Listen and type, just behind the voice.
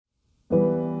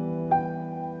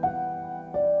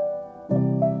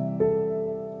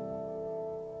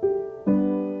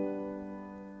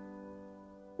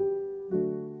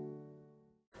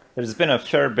There's been a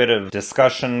fair bit of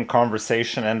discussion,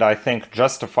 conversation, and I think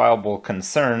justifiable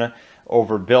concern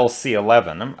over Bill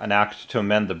C-11, an act to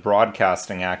amend the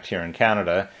Broadcasting Act here in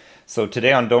Canada. So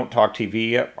today on Don't Talk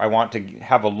TV, I want to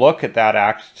have a look at that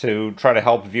act to try to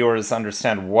help viewers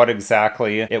understand what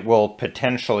exactly it will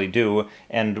potentially do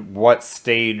and what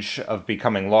stage of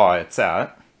becoming law it's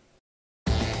at.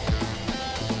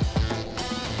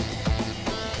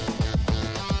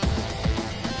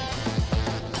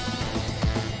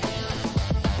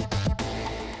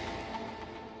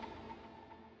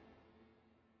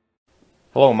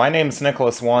 Hello, my name's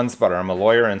Nicholas Wansbutter. I'm a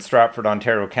lawyer in Stratford,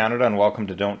 Ontario, Canada, and welcome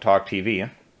to Don't Talk TV.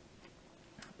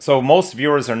 So most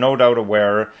viewers are no doubt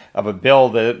aware of a bill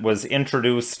that was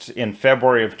introduced in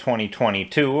February of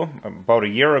 2022, about a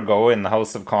year ago, in the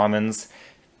House of Commons,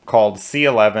 called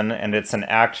C-11, and it's an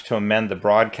act to amend the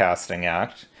Broadcasting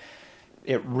Act.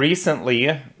 It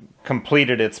recently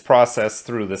completed its process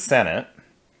through the Senate,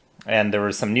 and there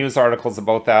were some news articles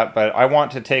about that, but I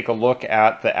want to take a look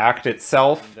at the act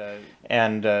itself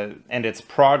and its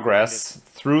progress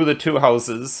through the two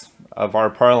houses of our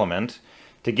parliament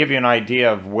to give you an idea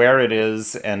of where it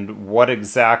is and what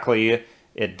exactly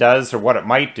it does or what it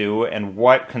might do and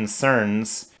what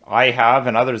concerns I have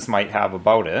and others might have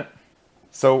about it.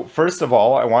 So first of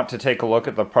all, I want to take a look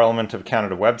at the Parliament of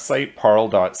Canada website,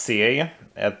 parl.ca,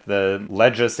 at the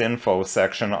Legis Info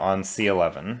section on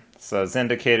C-11. So as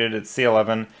indicated, it's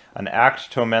C-11, an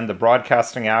act to amend the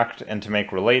Broadcasting Act and to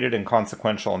make related and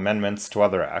consequential amendments to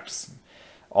other acts,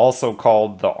 also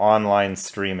called the Online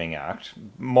Streaming Act.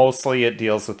 Mostly it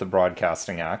deals with the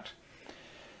Broadcasting Act.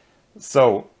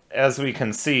 So, as we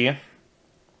can see,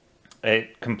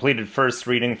 it completed first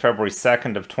reading February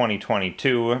 2nd of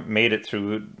 2022, made it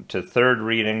through to third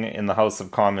reading in the House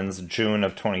of Commons June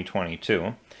of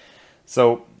 2022.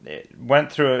 So it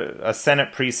went through a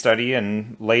Senate pre-study,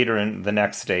 and later in the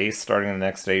next day, starting the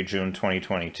next day, June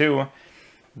 2022,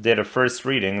 did a first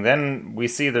reading. Then we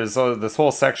see there's this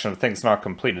whole section of things not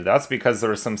completed. That's because there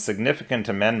were some significant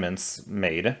amendments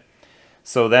made.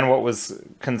 So then what was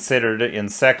considered in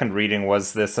second reading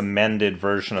was this amended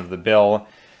version of the bill.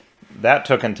 That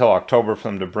took until October for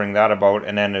them to bring that about,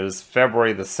 and then it was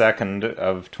February the 2nd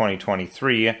of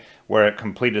 2023 where it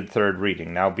completed third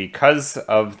reading. Now, because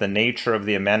of the nature of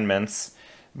the amendments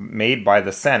made by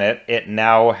the Senate, it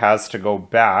now has to go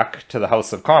back to the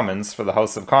House of Commons for the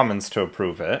House of Commons to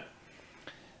approve it.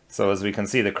 So as we can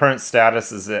see, the current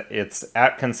status is that it's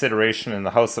at consideration in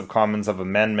the House of Commons of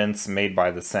amendments made by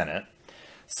the Senate.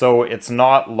 So it's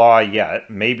not law yet.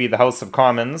 Maybe the House of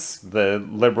Commons, the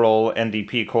Liberal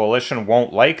NDP coalition,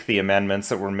 won't like the amendments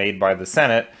that were made by the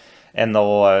Senate, and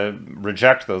they'll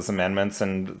reject those amendments,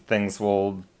 and things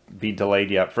will be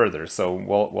delayed yet further. So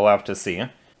we'll have to see.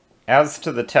 As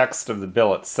to the text of the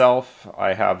bill itself,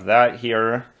 I have that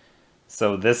here.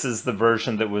 So this is the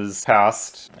version that was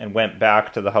passed and went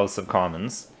back to the House of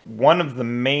Commons. One of the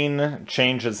main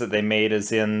changes that they made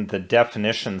is in the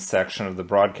definitions section of the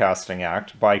Broadcasting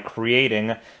Act by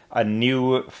creating a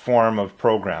new form of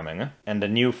programming and a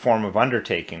new form of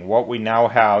undertaking. What we now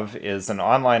have is an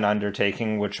online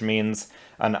undertaking, which means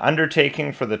an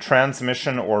undertaking for the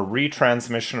transmission or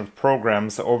retransmission of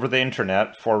programs over the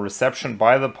internet for reception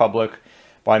by the public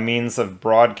by means of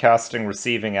broadcasting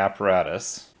receiving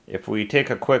apparatus. If we take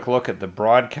a quick look at the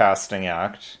Broadcasting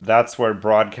Act, that's where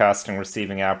broadcasting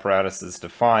receiving apparatus is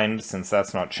defined. Since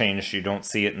that's not changed, you don't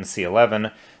see it in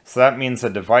C-11. So that means a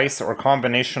device or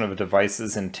combination of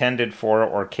devices intended for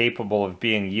or capable of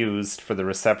being used for the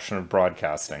reception of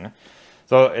broadcasting.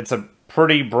 So it's a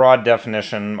pretty broad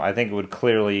definition. I think it would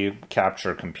clearly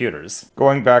capture computers.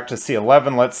 Going back to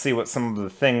C-11, let's see what some of the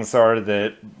things are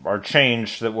that are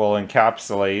changed that will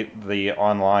encapsulate the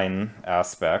online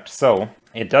aspect. So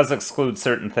it does exclude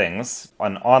certain things.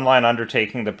 An online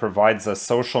undertaking that provides a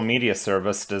social media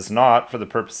service does not, for the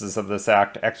purposes of this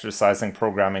act, exercising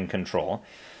programming control.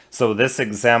 So this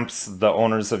exempts the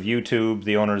owners of YouTube,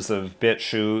 the owners of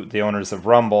BitChute, the owners of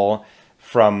Rumble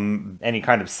from any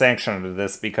kind of sanction under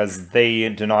this, because they're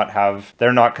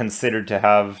not considered to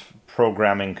have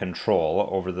programming control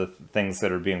over the things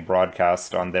that are being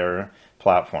broadcast on their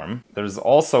platform. There's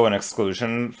also an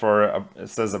exclusion for, it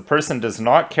says a person does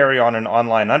not carry on an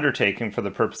online undertaking for the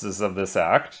purposes of this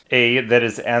act, that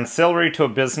is ancillary to a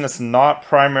business not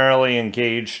primarily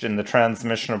engaged in the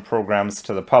transmission of programs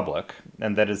to the public,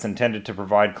 and that is intended to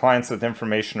provide clients with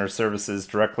information or services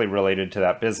directly related to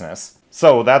that business.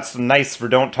 So that's nice for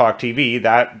Don't Talk TV.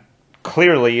 That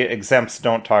clearly exempts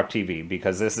Don't Talk TV,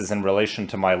 because this is in relation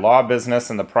to my law business,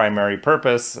 and the primary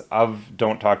purpose of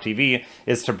Don't Talk TV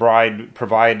is to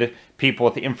provide people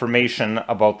with information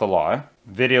about the law.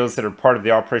 Videos that are part of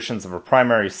the operations of a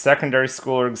primary, secondary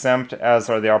school are exempt, as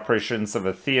are the operations of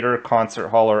a theater, concert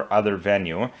hall, or other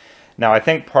venue. Now, I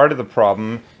think part of the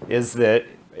problem is that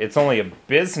it's only a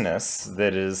business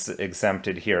that is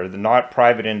exempted here, not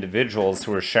private individuals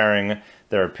who are sharing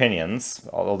their opinions,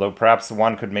 although perhaps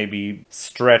one could maybe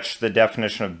stretch the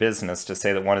definition of business to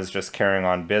say that one is just carrying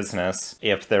on business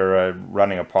if they're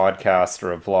running a podcast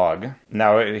or a vlog.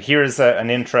 Now, here's an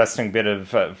interesting bit of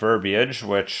verbiage,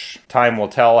 which time will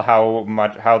tell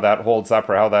how that holds up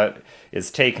or how that is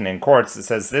taken in courts. It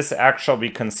says, "This act shall be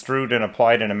construed and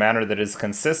applied in a manner that is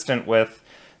consistent with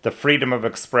the freedom of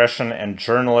expression and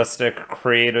journalistic,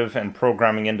 creative, and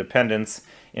programming independence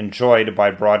enjoyed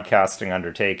by broadcasting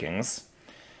undertakings."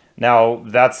 Now,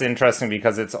 that's interesting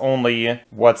because it's only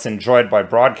what's enjoyed by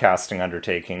broadcasting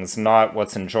undertakings, not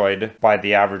what's enjoyed by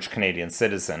the average Canadian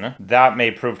citizen. That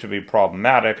may prove to be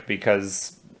problematic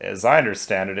because, as I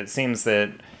understand it, it seems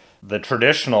that the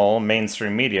traditional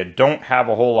mainstream media don't have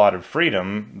a whole lot of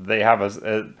freedom. They have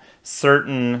a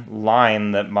certain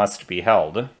line that must be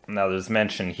held. Now, there's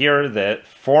mention here that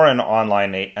foreign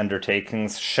online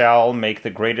undertakings shall make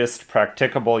the greatest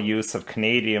practicable use of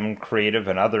Canadian creative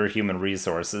and other human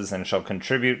resources and shall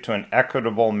contribute to an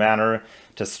equitable manner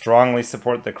to strongly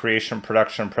support the creation,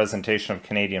 production, and presentation of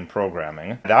Canadian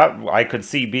programming. That I could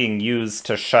see being used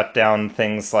to shut down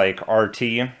things like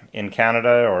RT in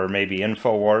Canada or maybe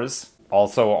InfoWars.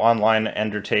 Also, online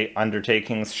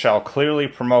undertakings shall clearly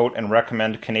promote and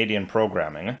recommend Canadian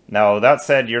programming. Now, that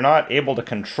said, you're not able to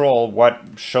control what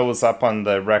shows up on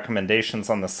the recommendations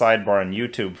on the sidebar on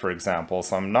YouTube, for example,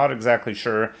 so I'm not exactly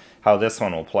sure how this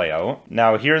one will play out.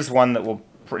 Now, here's one that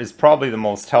is probably the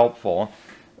most helpful.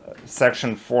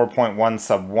 Section 4.1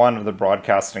 sub 1 of the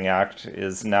Broadcasting Act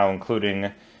is now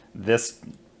including this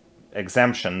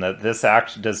exemption, that this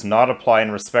act does not apply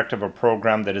in respect of a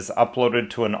program that is uploaded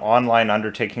to an online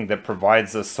undertaking that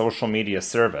provides a social media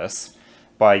service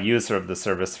by a user of the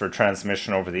service for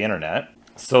transmission over the internet.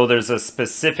 So there's a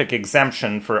specific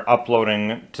exemption for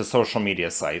uploading to social media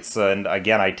sites. And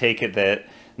again, I take it that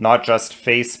not just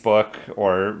Facebook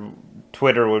or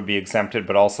Twitter would be exempted,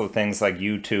 but also things like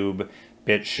YouTube,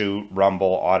 BitChute,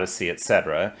 Rumble, Odyssey,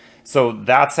 etc. So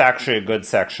that's actually a good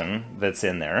section that's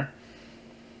in there.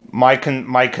 My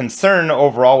concern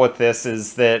overall with this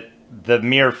is that the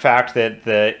mere fact that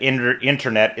the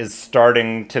internet is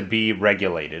starting to be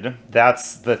regulated.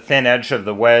 That's the thin edge of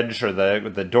the wedge, or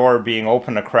the door being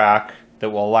open a crack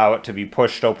that will allow it to be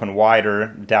pushed open wider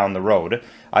down the road.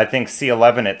 I think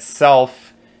C-11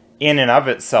 itself, in and of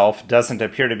itself, doesn't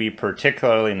appear to be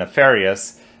particularly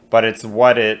nefarious, but it's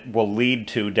what it will lead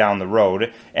to down the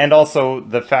road. And also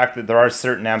the fact that there are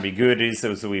certain ambiguities,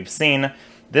 as we've seen.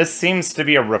 This seems to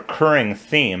be a recurring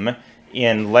theme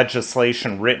in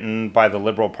legislation written by the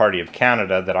Liberal Party of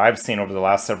Canada that I've seen over the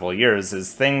last several years,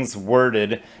 is things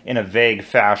worded in a vague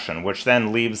fashion, which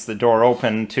then leaves the door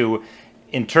open to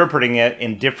interpreting it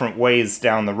in different ways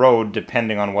down the road,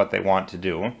 depending on what they want to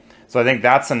do. So I think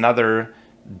that's another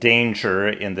danger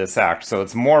in this act. So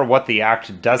it's more what the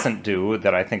act doesn't do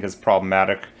that I think is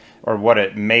problematic, or what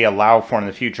it may allow for in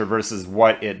the future, versus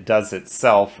what it does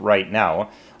itself right now.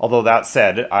 Although that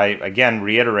said, I again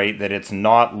reiterate that it's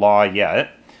not law yet.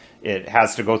 It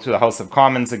has to go through the House of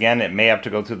Commons again. It may have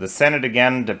to go through the Senate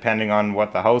again, depending on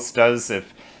what the House does.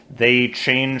 If they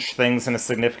change things in a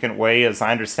significant way, as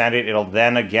I understand it, it'll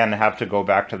then again have to go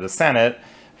back to the Senate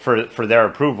for their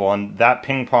approval. And that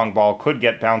ping pong ball could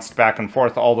get bounced back and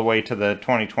forth all the way to the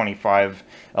 2025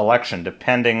 election,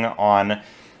 depending on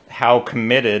how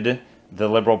committed the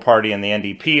Liberal Party and the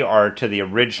NDP are to the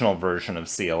original version of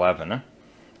C-11.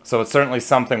 So it's certainly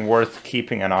something worth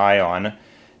keeping an eye on,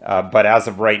 but as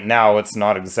of right now, it's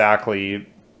not exactly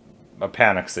a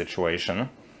panic situation.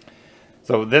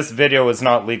 So this video is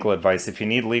not legal advice. If you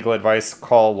need legal advice,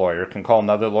 call a lawyer. You can call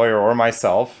another lawyer or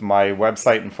myself. My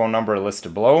website and phone number are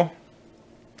listed below.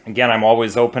 Again, I'm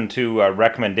always open to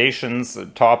recommendations,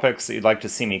 topics that you'd like to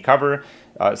see me cover.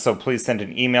 So please send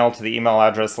an email to the email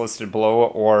address listed below,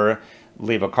 or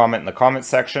leave a comment in the comment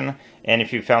section. And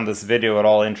if you found this video at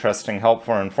all interesting,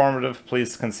 helpful, or informative,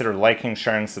 please consider liking,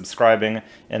 sharing, subscribing,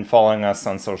 and following us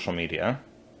on social media.